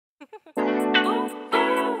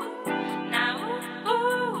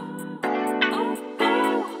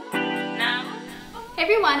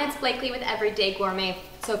everyone, it's Blakely with Everyday Gourmet.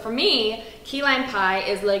 So for me, key lime pie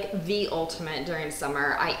is like the ultimate during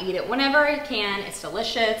summer. I eat it whenever I can. It's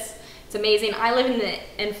delicious. It's amazing. I live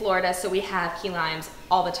in Florida, so we have key limes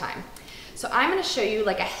all the time. So I'm gonna show you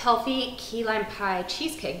like a healthy key lime pie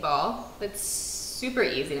cheesecake ball that's super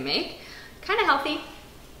easy to make. Kind of healthy,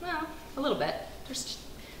 well, a little bit. There's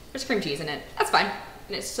cream cheese in it. That's fine.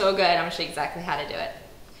 And it's so good. I'm gonna show you exactly how to do it.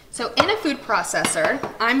 So in a food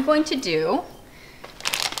processor, I'm going to do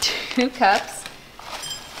 2 cups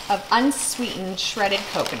of unsweetened shredded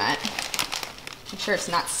coconut. Make sure it's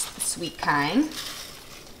not the sweet kind.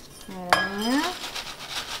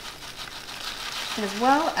 As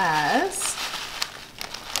well as,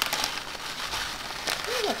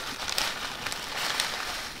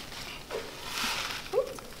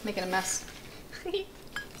 making a mess.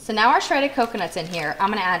 So now our shredded coconut's in here. I'm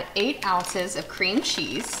gonna add 8 ounces of cream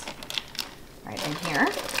cheese right in here.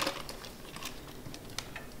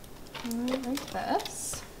 Like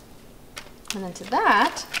this. And then to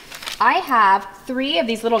that, I have 3 of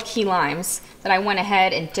these little key limes that I went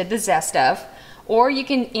ahead and did the zest of, or you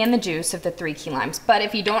can, and the juice of the 3 key limes. But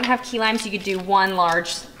if you don't have key limes, you could do 1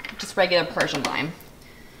 large, just regular Persian lime.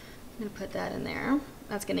 I'm gonna put that in there.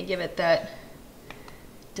 That's gonna give it that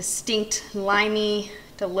distinct, limey,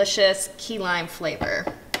 delicious key lime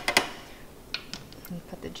flavor. And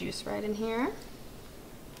put the juice right in here.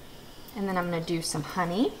 And then I'm gonna do some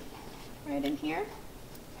honey right in here.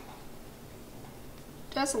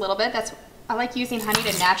 Just a little bit. I like using honey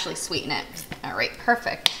to naturally sweeten it. All right,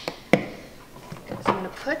 perfect. So I'm gonna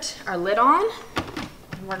put our lid on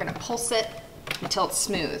and we're gonna pulse it until it's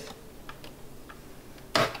smooth.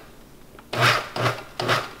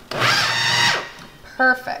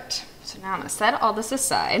 Perfect. So now I'm gonna set all this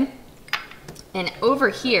aside. And over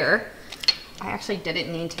here, I actually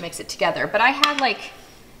didn't need to mix it together, but I have like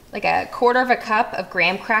a 1/4 cup of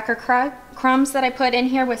graham cracker crumbs that I put in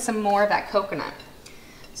here with some more of that coconut.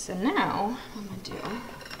 So now, what I'm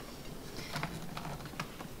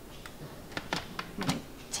gonna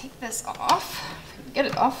take this off, get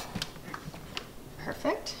it off.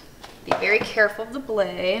 Perfect. Be very careful of the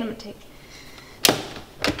blade. I'm gonna take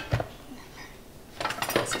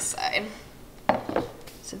this aside.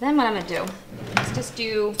 So then what I'm gonna do is just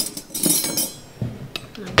do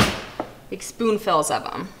big spoonfuls of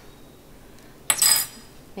them.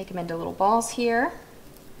 Make them into little balls here.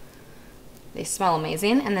 They smell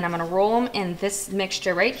amazing. And then I'm gonna roll them in this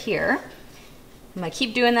mixture right here. I'm gonna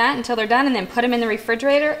keep doing that until they're done and then put them in the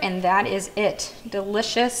refrigerator, and that is it.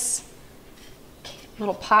 Delicious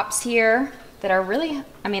little pops here that are really,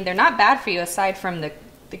 I mean, they're not bad for you aside from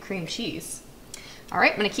the cream cheese. All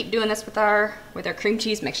right, I'm gonna keep doing this with our cream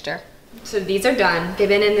cheese mixture. So these are done. They've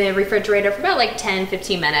been in the refrigerator for about like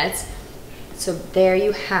 10-15 minutes. So there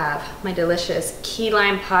you have my delicious key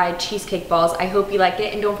lime pie cheesecake balls. I hope you liked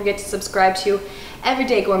it, and don't forget to subscribe to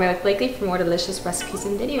Everyday Gourmet with Blakely for more delicious recipes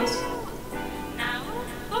and videos.